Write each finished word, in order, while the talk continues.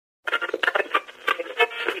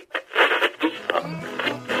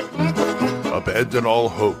Abandon all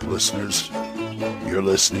hope, listeners. You're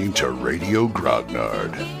listening to Radio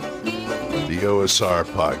Grognard, the OSR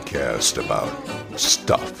podcast about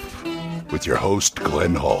stuff, with your host,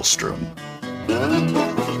 Glenn Hallstrom.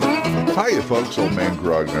 Hiya, folks. Old Man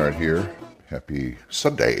Grognard here. Happy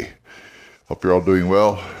Sunday. Hope you're all doing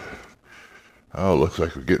well. Oh, looks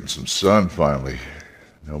like we're getting some sun finally.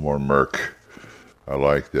 No more murk. I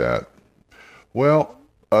like that. Well,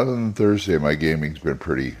 other than Thursday, my gaming's been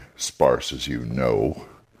pretty sparse, as you know.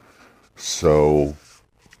 So,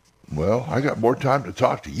 well, I got more time to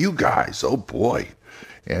talk to you guys, oh boy,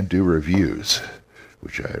 and do reviews,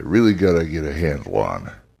 which I really got to get a handle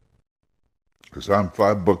on. Because I'm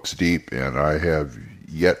 5 books deep, and I have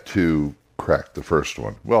yet to crack the first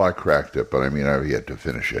one. Well, I cracked it, but I mean, I've yet to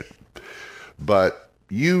finish it. But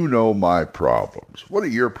you know my problems. What are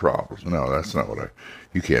your problems? No, that's not what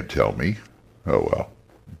you can't tell me. Oh, well.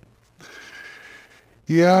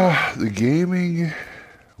 Yeah, the gaming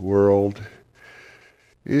world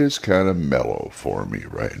is kind of mellow for me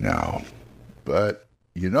right now. But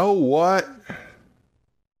you know what?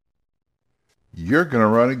 You're going to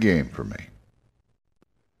run a game for me.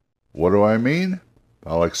 What do I mean?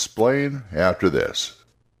 I'll explain after this.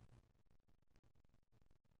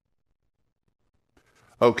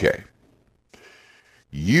 Okay.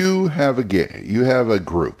 You have a group. You have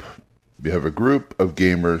a group of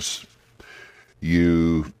gamers.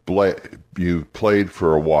 You played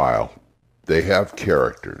for a while. They have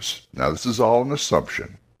characters. Now, this is all an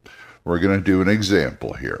assumption. We're going to do an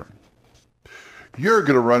example here. You're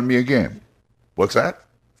going to run me a game. What's that?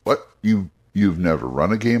 What? You've never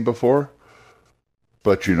run a game before?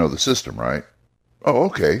 But you know the system, right? Oh,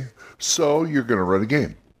 okay. So you're going to run a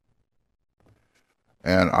game.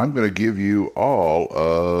 And I'm going to give you all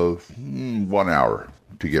of 1 hour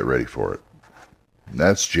to get ready for it. And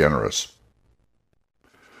that's generous.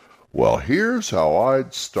 Well, here's how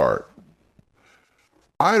I'd start.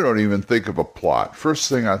 I don't even think of a plot. First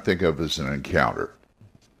thing I think of is an encounter.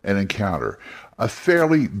 An encounter. A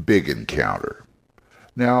fairly big encounter.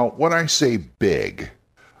 Now, when I say big,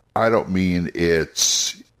 I don't mean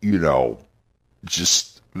it's,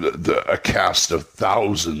 just a cast of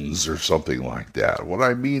thousands or something like that. What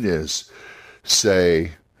I mean is,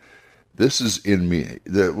 say, this is in me.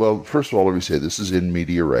 Well, first of all, let me say this is in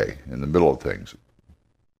media res, in the middle of things.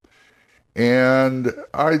 And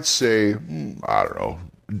I'd say, I don't know,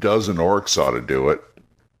 a dozen orcs ought to do it.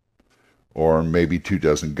 Or maybe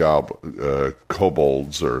 24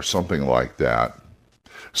 kobolds or something like that.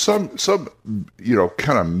 Some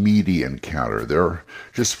kind of meaty encounter.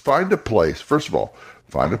 Just find a place. First of all,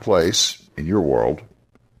 find a place in your world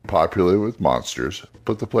populated with monsters.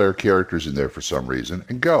 Put the player characters in there for some reason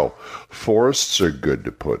and go. Forests are good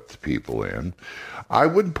to put people in. I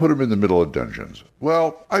wouldn't put them in the middle of dungeons.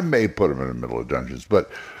 Well, I may put them in the middle of dungeons, but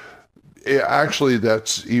actually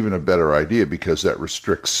that's even a better idea because that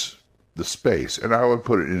restricts the space. And I would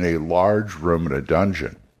put it in a large room in a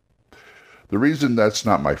dungeon. The reason that's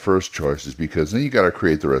not my first choice is because then you got to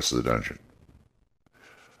create the rest of the dungeon.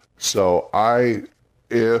 So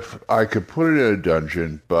if I could put it in a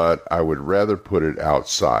dungeon, but I would rather put it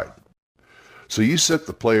outside. So you set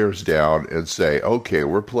the players down and say, okay,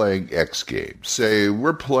 we're playing X game. Say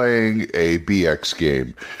we're playing a BX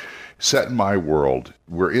game set in my world.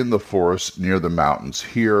 We're in the forest near the mountains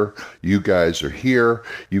here. You guys are here.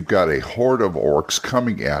 You've got a horde of orcs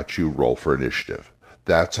coming at you. Roll for initiative.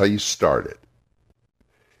 That's how you start it.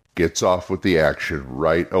 Gets off with the action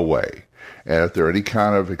right away. And if they're any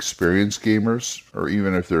kind of experienced gamers, or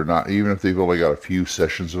even if they've only got a few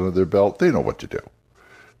sessions under their belt, they know what to do.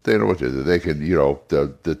 They know what to do. They can,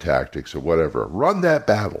 the tactics or whatever. Run that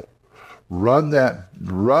battle. Run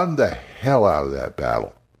the hell out of that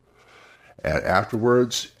battle. And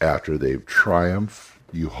afterwards, after they've triumphed,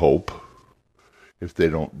 you hope, if they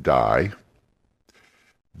don't die,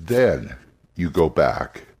 then you go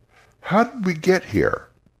back. How did we get here?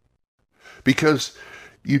 Because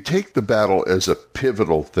you take the battle as a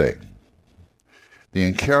pivotal thing. The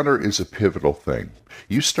encounter is a pivotal thing.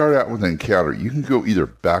 You start out with an encounter. You can go either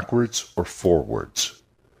backwards or forwards.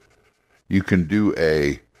 You can do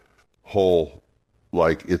a whole,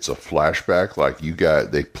 like it's a flashback,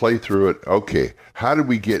 they play through it. Okay, how did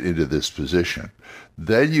we get into this position?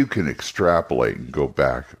 Then you can extrapolate and go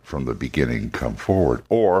back from the beginning, come forward.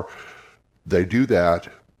 Or they do that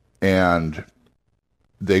and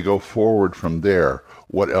they go forward from there.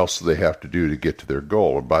 What else do they have to do to get to their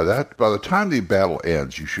goal? And by the time the battle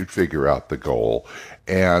ends, you should figure out the goal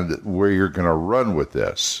and where you're going to run with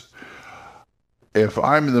this. If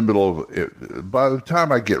I'm in the middle of it, by the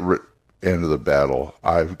time I get into the battle,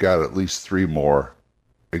 I've got at least 3 more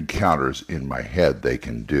encounters in my head they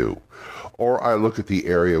can do. Or I look at the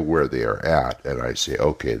area where they are at, and I say,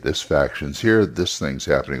 okay, this faction's here, this thing's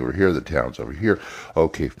happening over here, the town's over here.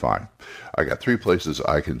 Okay, fine. I got 3 places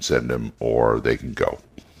I can send them, or they can go.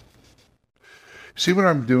 See what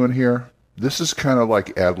I'm doing here? This is kind of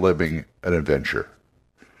like ad-libbing an adventure.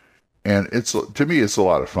 And to me, it's a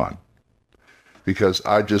lot of fun. Because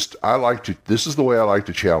this is the way I like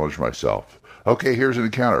to challenge myself. Okay, here's an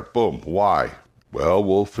encounter. Boom. Why? Well,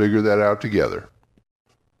 we'll figure that out together.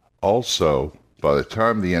 Also, by the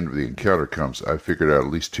time the end of the encounter comes, I've figured out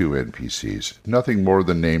at least 2 NPCs. Nothing more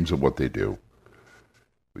than names of what they do.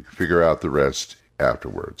 We can figure out the rest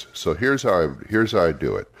afterwards. So here's how I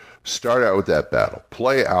do it. Start out with that battle.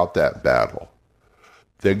 Play out that battle.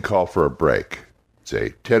 Then call for a break.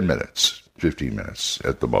 Say 10 minutes, 15 minutes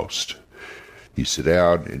at the most. You sit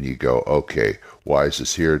down and you go, okay, why is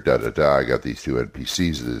this here? Da-da-da, I got these 2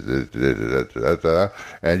 NPCs, da-da-da-da-da-da,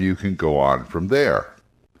 and you can go on from there.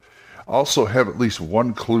 Also have at least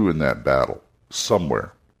one clue in that battle,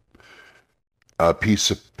 somewhere. A piece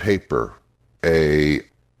of paper,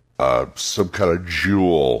 some kind of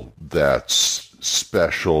jewel that's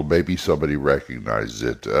special, maybe somebody recognizes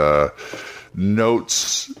it,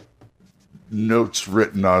 notes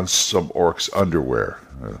written on some orc's underwear.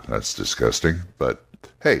 That's disgusting, but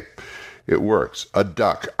hey, it works. A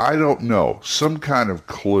duck, I don't know, some kind of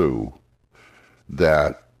clue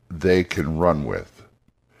that they can run with,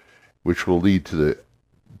 which will lead to the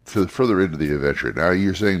further into the adventure. Now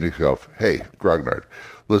you're saying to yourself, hey, Grognard,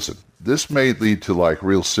 listen, this may lead to like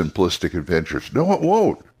real simplistic adventures. No, it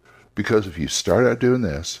won't. Because if you start out doing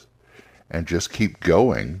this and just keep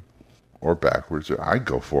going, or backwards, or I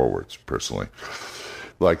go forwards personally.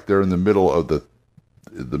 Like they're in the middle of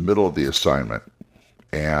the assignment,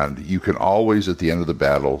 and you can always at the end of the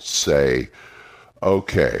battle say,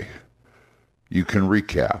 okay, you can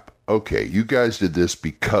recap. Okay, you guys did this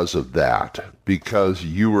because of that, because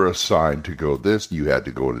you were assigned to go this, you had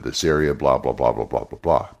to go into this area, blah, blah, blah, blah, blah, blah,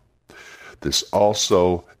 blah. This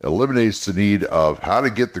also eliminates the need of how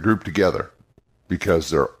to get the group together,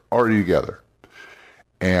 because they're already together.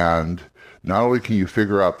 And not only can you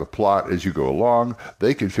figure out the plot as you go along,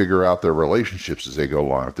 they can figure out their relationships as they go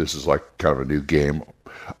along. If this is like kind of a new game,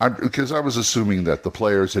 because I was assuming that the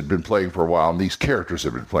players had been playing for a while and these characters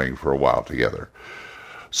had been playing for a while together.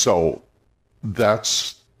 So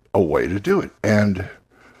that's a way to do it. And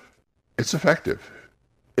it's effective.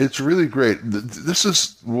 It's really great. This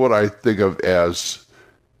is what I think of as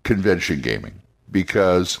convention gaming,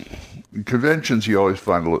 because conventions, you always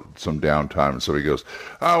find some downtime, and somebody goes,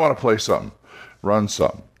 I want to play something, run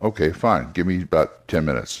something. Okay, fine. Give me about 10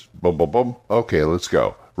 minutes. Boom, boom, boom. Okay, let's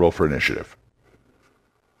go. Roll for initiative.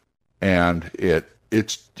 And it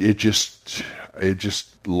just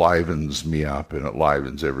livens me up, and it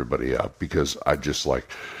livens everybody up, because I just like,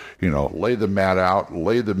 lay the mat out,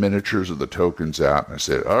 lay the miniatures of the tokens out, and I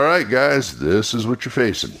said, all right, guys, this is what you're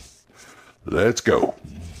facing. Let's go.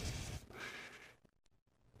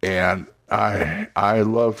 And I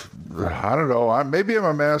love, I don't know, maybe I'm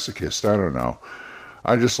a masochist, I don't know.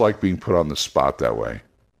 I just like being put on the spot that way.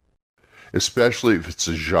 Especially if it's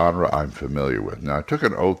a genre I'm familiar with. Now, I took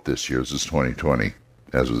an oath this year, this is 2020,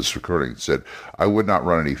 as of this recording, said I would not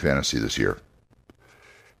run any fantasy this year.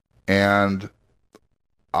 And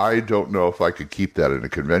I don't know if I could keep that in a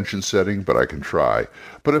convention setting, but I can try.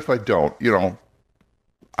 But if I don't,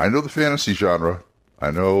 I know the fantasy genre.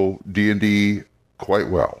 I know D&D quite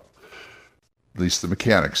well, at least the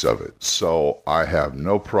mechanics of it. So I have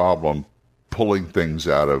no problem pulling things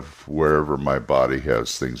out of wherever my body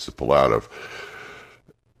has things to pull out of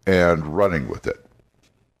and running with it.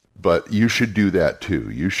 But you should do that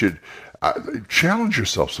too. You should challenge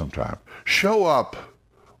yourself sometime. Show up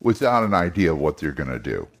without an idea of what you're going to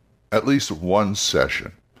do. At least one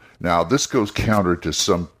session. Now, this goes counter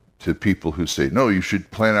to people who say, no, you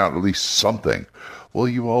should plan out at least something. Well,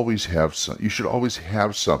 you should always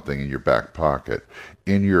have something in your back pocket,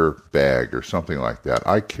 in your bag, or something like that.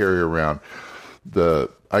 I carry around the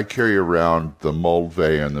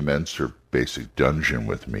Moldvay and the Menser basic dungeon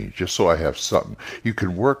with me, just so I have something. You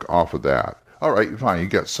can work off of that. All right, fine, you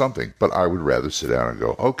got something, but I would rather sit down and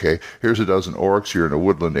go, okay, here's a dozen orcs, you're in a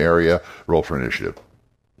woodland area, roll for initiative.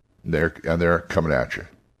 And they're coming at you.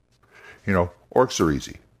 Orcs are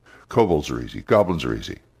easy. Kobolds are easy. Goblins are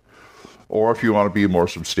easy. Or if you want to be more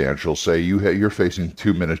substantial, say you're facing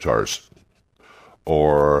 2 minotaurs,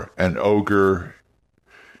 or an ogre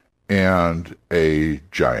and a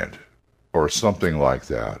giant, or something like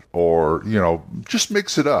that. Or, just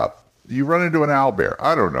mix it up. You run into an owlbear.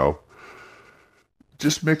 I don't know.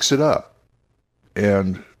 Just mix it up.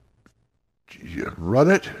 And run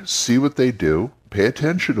it, see what they do, pay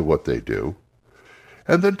attention to what they do,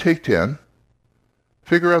 and then take 10,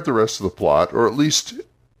 figure out the rest of the plot, or at least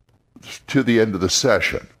to the end of the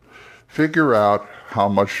session. Figure out how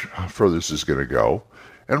much further this is going to go,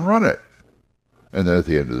 and run it. And then at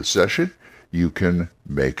the end of the session, you can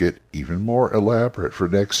make it even more elaborate for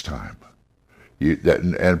next time.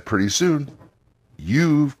 And pretty soon,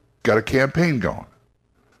 you've got a campaign going.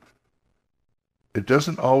 It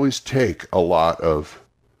doesn't always take a lot of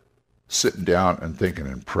sitting down and thinking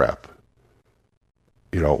in prep.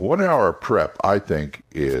 1 hour prep, I think,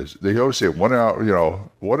 is, they always say 1 hour,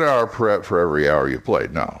 1 hour prep for every hour you play.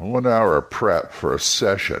 No, 1 hour of prep for a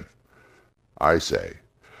session, I say.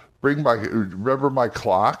 Remember my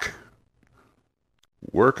clock?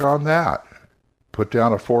 Work on that. Put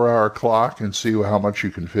down a 4-hour clock and see how much you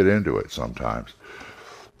can fit into it sometimes.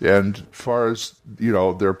 And as far as,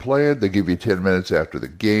 they're playing, they give you 10 minutes after the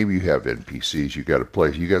game. You have NPCs you got to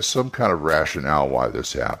play. You got some kind of rationale why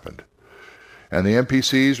this happened. And the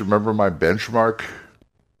NPCs, remember my benchmark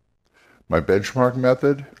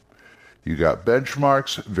method? You got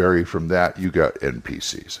benchmarks, vary from that, you got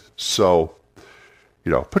NPCs. So,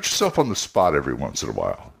 put yourself on the spot every once in a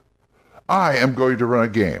while. I am going to run a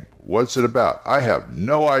game. What's it about? I have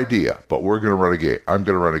no idea, but we're going to run a game. I'm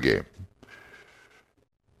going to run a game.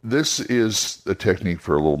 This is a technique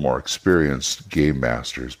for a little more experienced game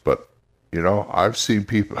masters, but, I've seen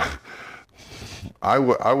people... I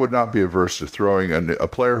would not be averse to throwing a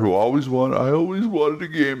player who always wanted a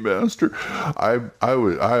game master.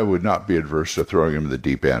 I would not be adverse to throwing him in the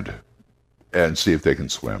deep end and see if they can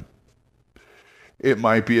swim. It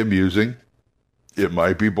might be amusing. It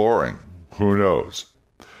might be boring. Who knows?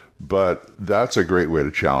 But that's a great way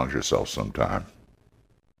to challenge yourself sometime.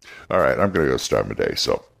 All right, I'm going to go start my day.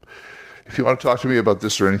 So if you want to talk to me about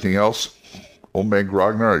this or anything else,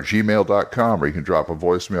 oldmangrognar@gmail.com, or you can drop a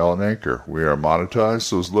voicemail on Anchor. We are monetized,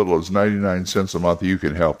 so as little as 99 cents a month you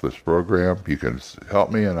can help this program. You can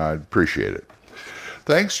help me, and I'd appreciate it.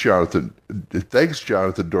 Thanks, Jonathan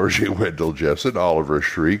Dorje, Wendell Jessen, Oliver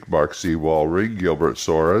Shriek, Mark C. Walring, Gilbert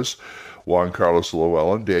Soares, Juan Carlos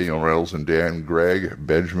Llewellyn, Daniel Reynolds, and Dan Gregg,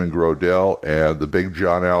 Benjamin Grodell, and the big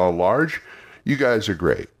John Allen Large. You guys are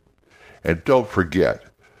great. And don't forget,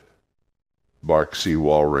 Mark C.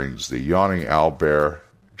 Walring's The Yawning Owlbear,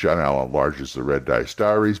 John Allen Large's The Red Dice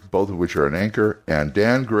Diaries, both of which are an Anchor, and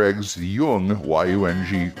Dan Gregg's the Jung,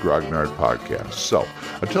 Y-U-N-G, Grognard podcast. So,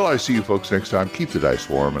 until I see you folks next time, keep the dice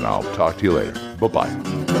warm, and I'll talk to you later. Bye-bye.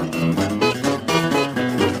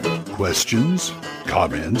 Questions?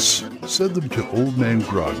 Comments? Send them to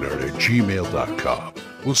oldmangrognard@gmail.com.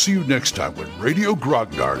 We'll see you next time when Radio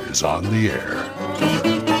Grognard is on the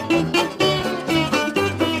air.